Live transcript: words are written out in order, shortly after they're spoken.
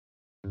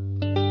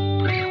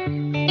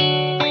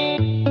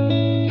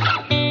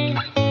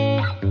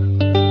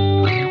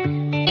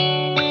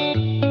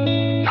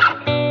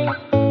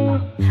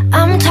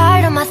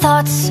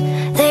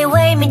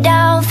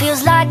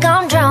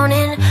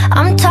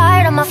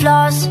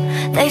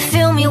They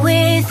fill me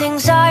with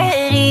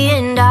anxiety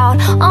and doubt.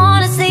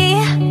 Honestly,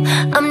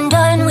 I'm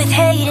done with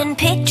hating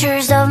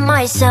pictures of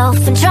myself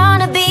and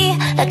trying to be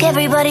like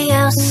everybody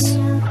else.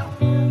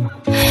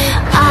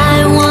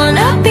 I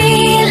wanna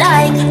be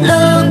like,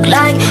 look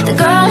like the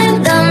girl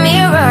in the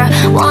mirror.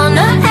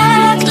 Wanna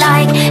act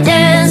like,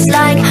 dance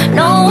like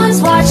no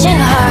one's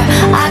watching her.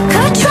 I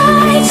could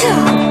try to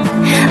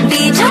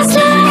be just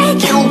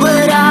like you,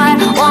 but I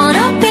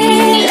wanna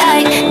be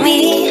like me,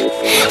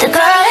 the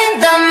girl in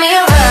the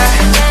mirror.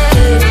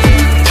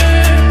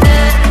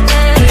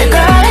 The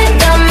girl in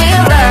the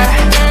mirror.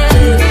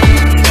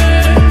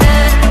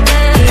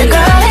 The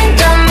girl in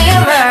the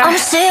mirror. I'm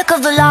sick of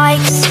the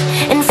likes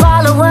and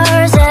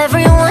followers,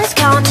 everyone's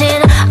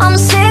counting. I'm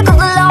sick of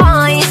the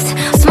lies,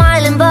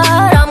 smiling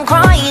but I'm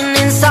crying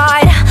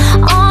inside.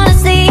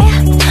 Honestly,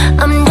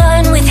 I'm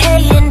done with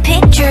hating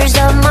pictures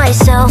of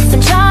myself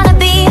and trying to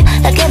be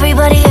like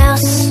everybody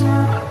else.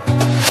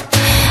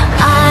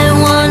 I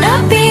wanna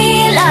be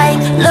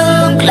like,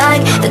 look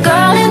like the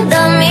girl in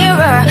the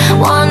mirror.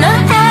 Wanna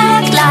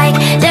act like,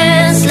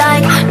 dance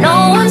like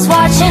no one's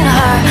watching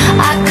her.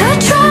 I could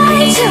try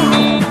to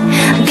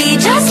be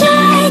just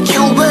like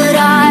you, but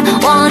I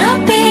wanna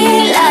be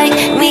like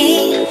me,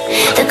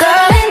 the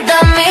girl in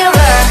the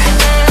mirror.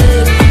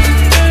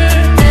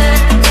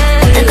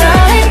 The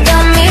girl in the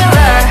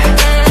mirror.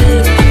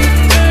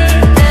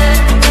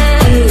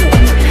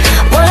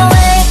 Wanna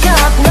wake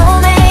up, no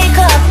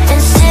makeup,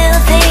 and still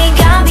think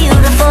I'm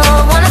beautiful.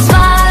 Wanna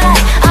smile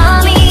like I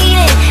mean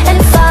it, and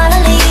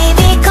finally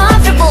be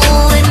comfortable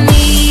with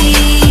me.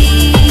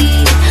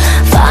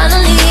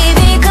 Finally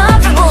be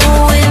comfortable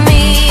with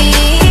me.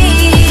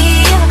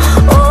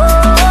 Oh,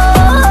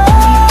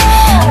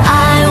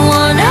 I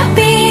wanna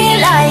be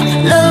like,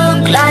 look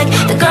like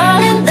the girl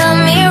in the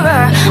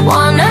mirror.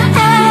 Wanna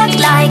act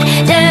like,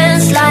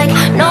 dance like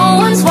no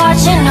one's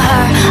watching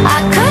her. I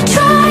could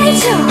try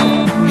to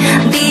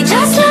be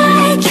just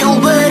like you,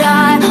 but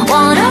I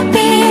wanna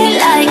be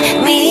like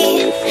me,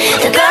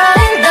 the girl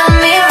in the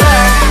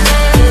mirror.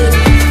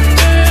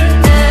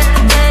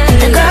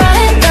 The girl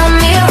in the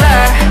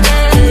mirror.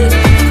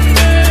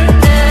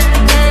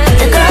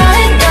 The girl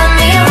in the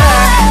mirror.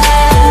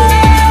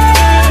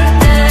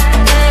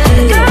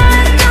 The girl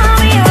in the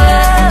mirror.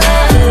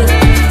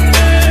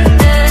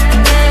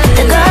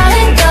 The girl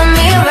in the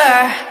mirror.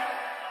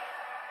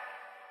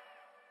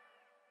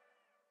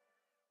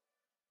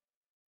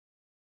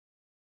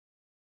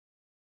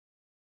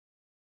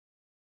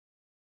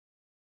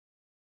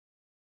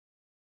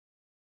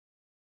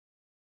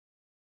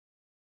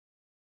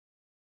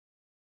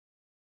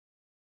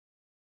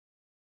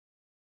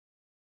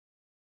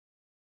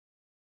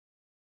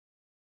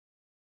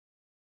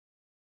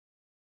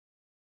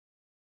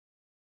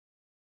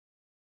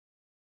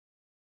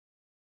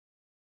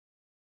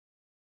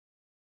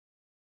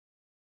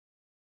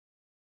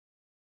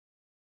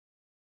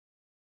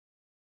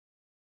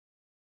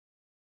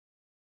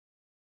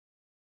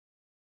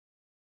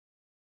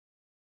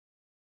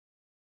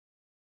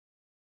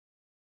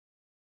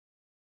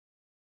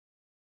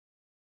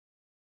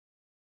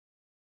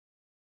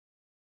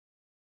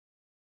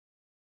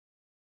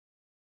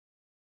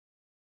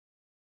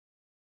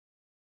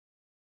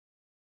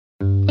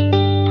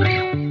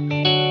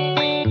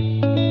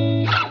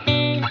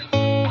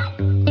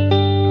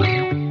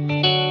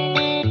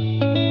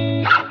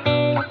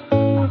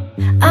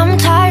 I'm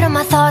tired of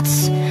my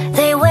thoughts,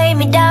 they weigh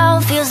me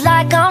down, feels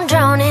like I'm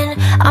drowning.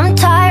 I'm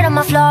tired of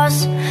my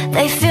flaws,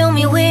 they fill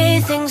me with